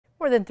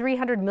More than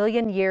 300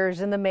 million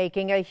years in the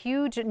making, a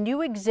huge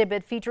new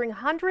exhibit featuring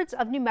hundreds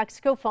of New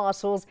Mexico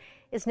fossils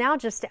is now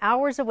just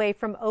hours away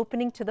from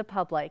opening to the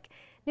public.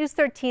 News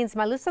 13's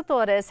Malusa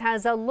Torres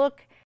has a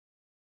look at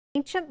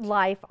ancient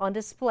life on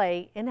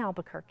display in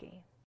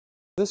Albuquerque.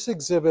 This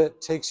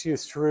exhibit takes you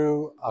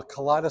through a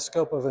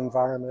kaleidoscope of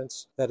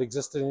environments that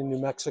existed in New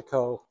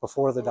Mexico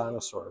before the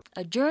dinosaurs.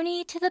 A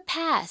journey to the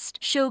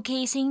past,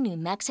 showcasing New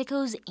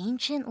Mexico's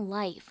ancient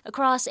life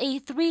across a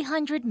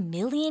 300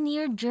 million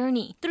year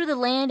journey through the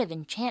land of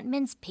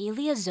enchantment's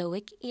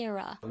Paleozoic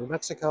era. New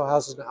Mexico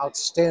has an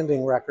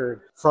outstanding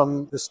record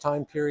from this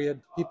time period.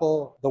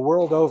 People the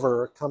world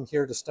over come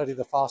here to study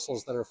the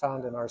fossils that are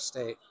found in our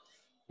state.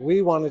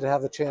 We wanted to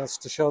have the chance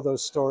to show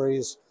those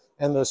stories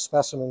and those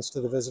specimens to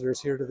the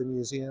visitors here to the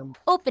museum.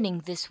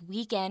 Opening this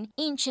weekend,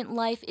 Ancient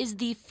Life is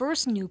the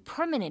first new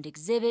permanent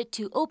exhibit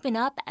to open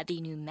up at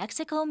the New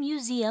Mexico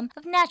Museum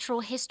of Natural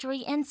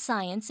History and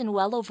Science in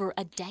well over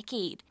a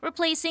decade,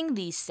 replacing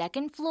the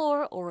second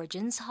floor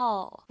Origins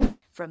Hall.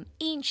 From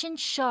ancient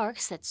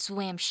sharks that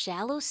swam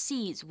shallow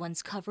seas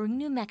once covering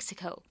New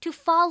Mexico, to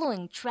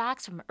following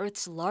tracks from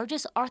Earth's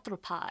largest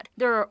arthropod,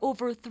 there are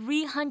over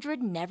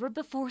 300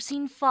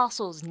 never-before-seen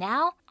fossils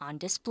now on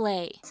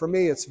display. For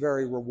me, it's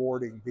very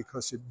rewarding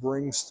because it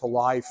brings to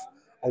life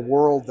a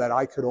world that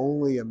I could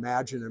only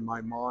imagine in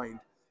my mind.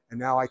 And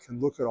now I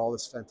can look at all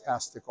this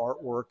fantastic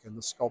artwork and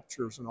the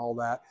sculptures and all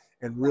that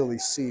and really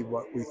see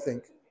what we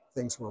think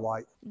things were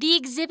like. The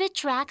exhibit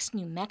tracks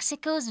New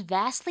Mexico's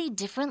vastly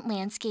different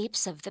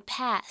landscapes of the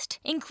past,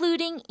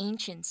 including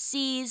ancient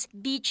seas,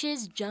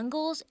 beaches,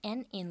 jungles,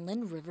 and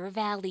inland river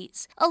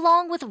valleys,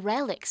 along with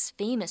relics,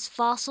 famous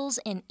fossils,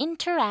 and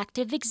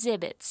interactive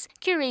exhibits.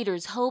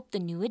 Curators hope the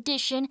new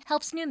addition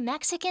helps New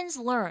Mexicans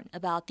learn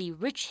about the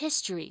rich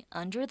history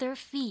under their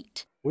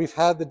feet. We've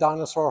had the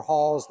dinosaur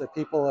halls that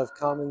people have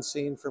come and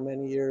seen for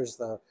many years,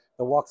 the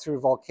walk-through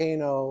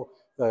volcano,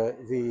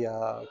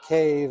 the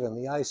cave and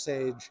the ice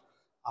age.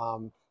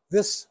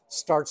 This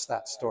starts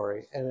that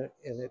story, and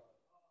it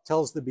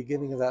tells the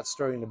beginning of that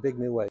story in a big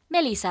new way.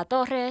 Melissa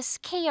Torres,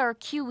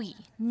 KRQE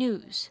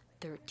News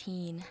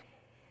 13.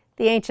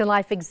 The Ancient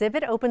Life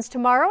exhibit opens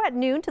tomorrow at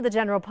noon to the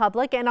general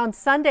public, and on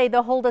Sunday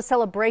they'll hold a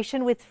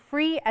celebration with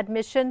free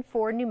admission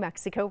for New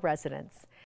Mexico residents.